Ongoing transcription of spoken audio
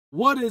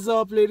What is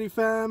up, Lady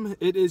Fam?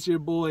 It is your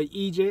boy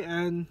EJ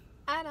and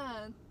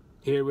Anna.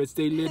 Here with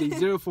Stay Liddy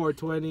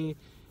 0420.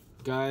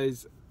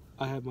 Guys,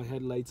 I have my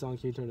headlights on.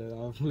 Can you turn that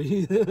off,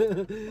 please?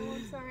 Oh,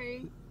 I'm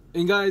sorry.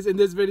 And guys, in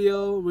this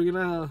video, we're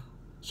gonna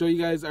show you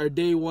guys our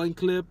day one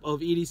clip of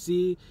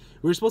EDC.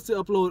 We're supposed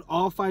to upload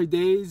all 5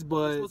 days,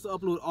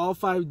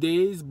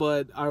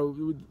 but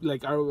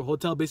our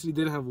hotel basically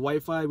didn't have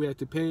Wi-Fi. We had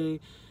to pay,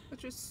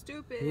 Which was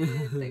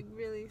stupid. Like,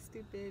 really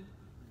stupid.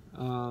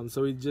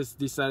 so we just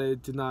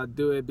decided to not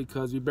do it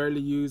because we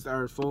barely used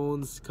our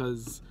phones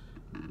because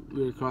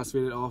we were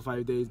crossfitted all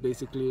 5 days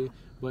basically.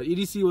 But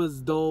EDC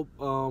was dope.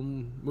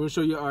 We're gonna show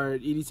you our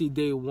EDC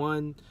day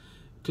one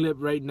clip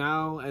right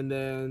now, and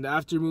then the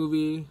after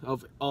movie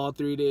of all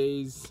 3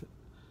 days.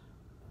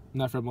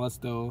 Not from us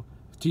though.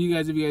 To you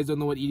guys, if you guys don't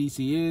know what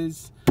EDC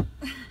is.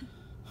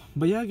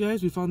 But yeah,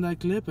 guys, we found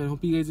that clip and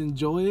hope you guys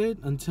enjoy it.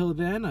 Until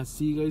then, I'll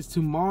see you guys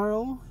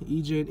tomorrow.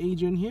 EJ and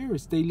Adrienne here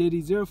with Stay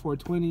Liddy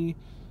 0420.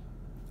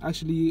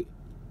 Actually,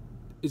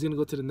 it's gonna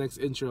go to the next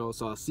intro,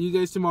 so I'll see you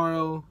guys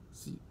tomorrow.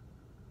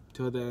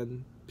 Till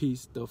then,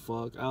 peace the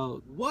fuck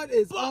out. What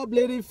is up,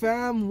 Lady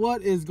Fam?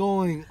 What is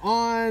going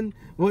on?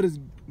 What is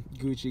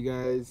Gucci,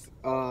 guys?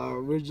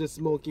 We're just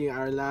smoking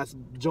our last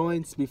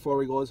joints before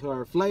we go to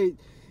our flight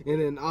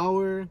in an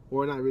hour.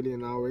 Or not really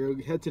an hour.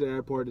 We'll head to the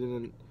airport and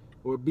then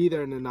we'll be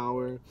there in an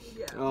hour.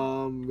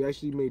 Yeah. We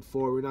actually made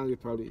 4. We're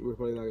probably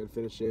not gonna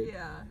finish it.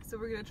 Yeah, so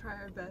we're gonna try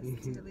our best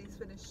to at least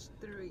finish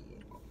 3.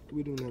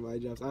 We don't have eye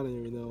drops. I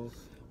don't even know.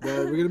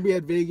 But we're gonna be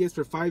at Vegas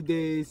for 5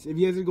 days. If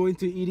you guys are going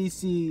to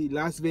EDC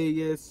Las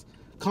Vegas,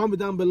 comment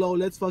down below.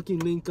 Let's fucking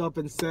link up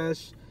and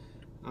sesh.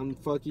 I'm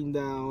fucking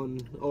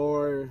down.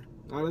 Or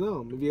I don't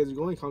know. If you guys are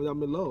going, comment down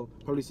below.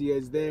 Probably see you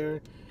guys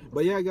there.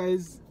 But yeah,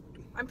 guys.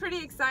 I'm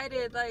pretty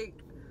excited. Like,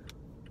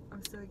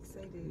 I'm so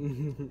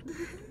excited.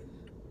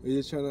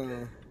 We're just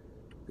trying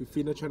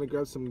to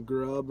grab some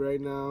grub right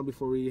now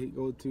before we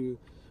go to.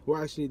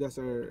 Well, actually, that's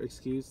our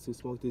excuse to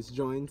smoke these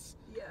joints.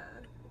 Yeah,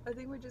 I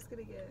think we're just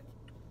gonna get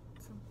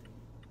something.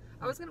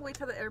 I was gonna wait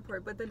till the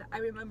airport, but then I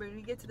remember when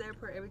you get to the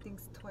airport,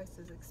 everything's twice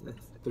as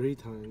expensive. 3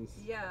 times.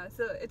 Yeah,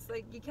 so it's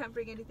like you can't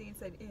bring anything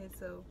inside it,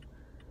 so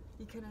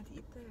you cannot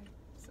eat there.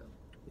 So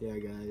yeah,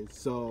 guys.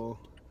 So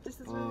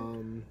this is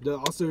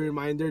also a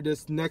reminder: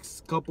 this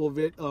next couple of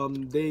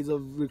days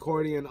of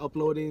recording and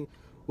uploading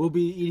will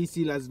be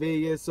EDC Las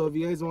Vegas. So if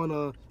you guys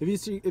wanna,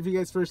 if you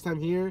guys first time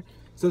here,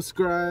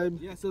 subscribe.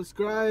 Yeah,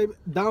 subscribe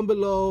down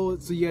below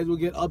so you guys will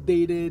get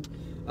updated.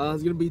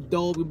 It's gonna be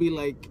dope. It's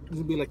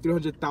gonna be like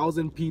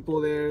 300,000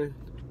 people there.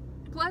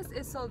 Plus,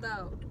 it's sold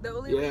out. The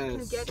only way you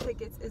can get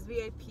tickets is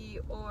VIP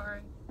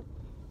or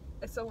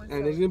if someone's.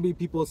 And there's gonna be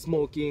people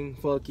smoking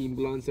fucking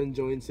blunts and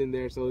joints in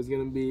there, so it's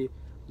gonna be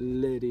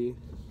litty.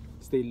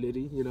 Stay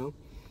litty, you know.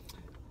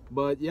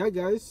 But yeah,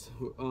 guys,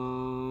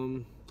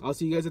 I'll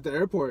see you guys at the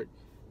airport.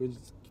 We're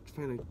just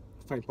trying to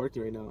find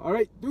parking right now. All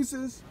right,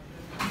 deuces.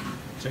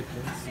 Check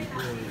this. Yeah,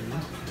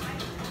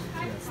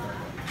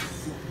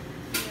 Starbucks.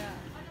 Yeah.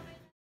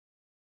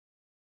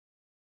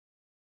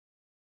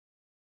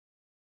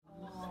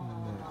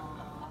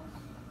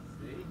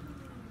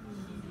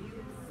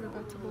 We're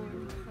about to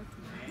board.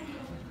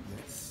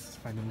 Yes,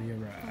 finally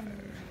arrived.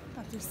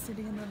 After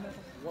sitting in the middle.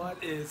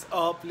 What is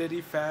up,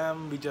 Liddy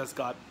Fam? We just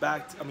got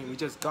we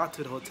just got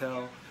to the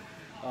hotel.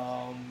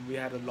 We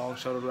had a long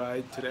shuttle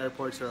ride to the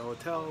airport to our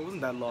hotel. It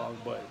wasn't that long,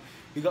 but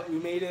we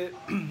made it.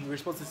 We were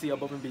supposed to see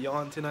Above and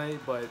Beyond tonight,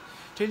 but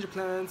change of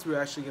plans.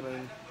 We're actually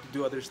gonna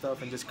do other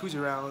stuff and just cruise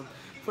around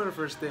for the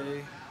first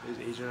day. There's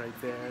Adrienne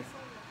right there.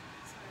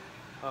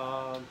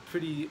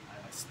 Pretty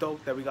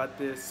stoked that we got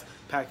this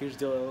package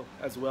deal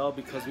as well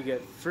because we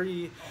get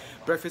free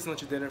breakfast,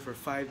 lunch, and dinner for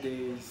 5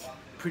 days.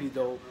 Pretty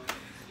dope,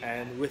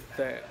 and with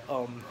the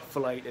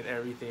flight and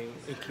everything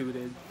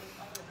included.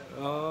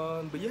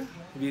 But yeah,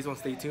 if you guys want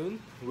to stay tuned,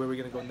 where we're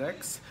gonna go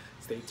next,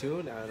 stay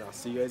tuned, and I'll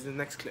see you guys in the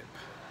next clip.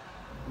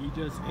 We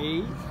just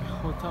ate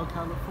Hotel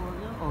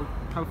California, or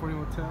California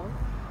Hotel.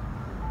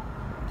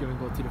 Gonna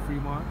go to the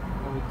Fremont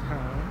Old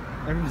Town.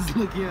 Everyone's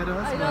looking at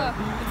us. I know,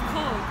 it's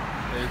cold.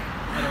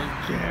 I don't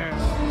care.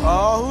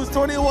 Oh, who's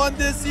 21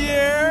 this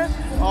year?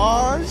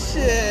 Oh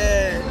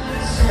shit!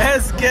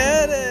 Let's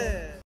get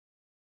it.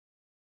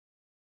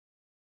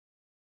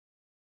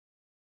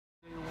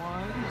 Day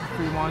 1,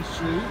 Fremont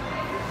Street.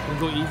 We'll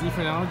go easy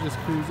for now, just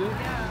cruise it.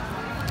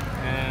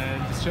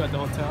 And just chill at the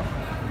hotel.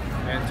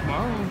 And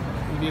tomorrow,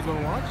 if you guys want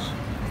to watch,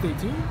 stay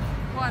tuned.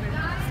 Water,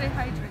 stay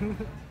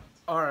hydrated.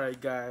 Alright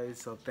guys,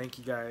 so thank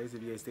you guys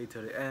if you guys stayed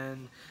till the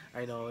end.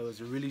 I know it was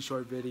a really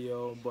short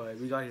video, but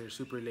we got here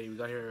super late. We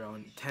got here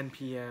around 10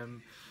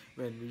 p.m.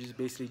 when we just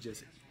basically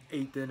just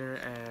ate dinner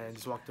and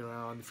just walked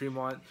around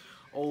Fremont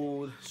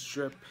Old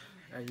Strip.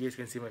 And you guys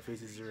can see my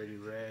face is already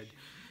red.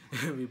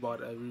 We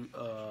bought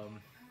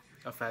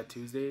a Fat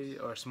Tuesday,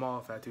 or a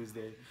small Fat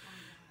Tuesday,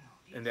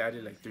 and they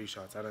added like 3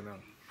 shots, I don't know.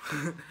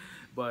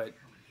 But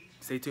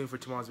stay tuned for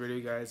tomorrow's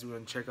video, guys. We're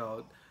gonna check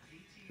out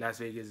Las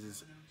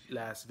Vegas's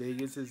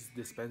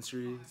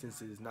dispensary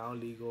since it is now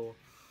legal.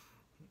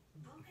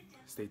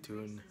 Stay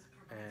tuned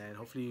and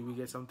hopefully we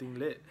get something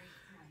lit.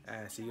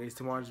 And see you guys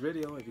tomorrow's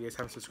video. If you guys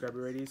haven't subscribed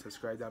already,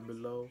 subscribe down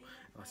below.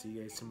 I'll see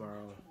you guys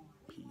tomorrow.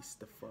 Peace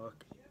the fuck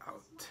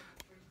out.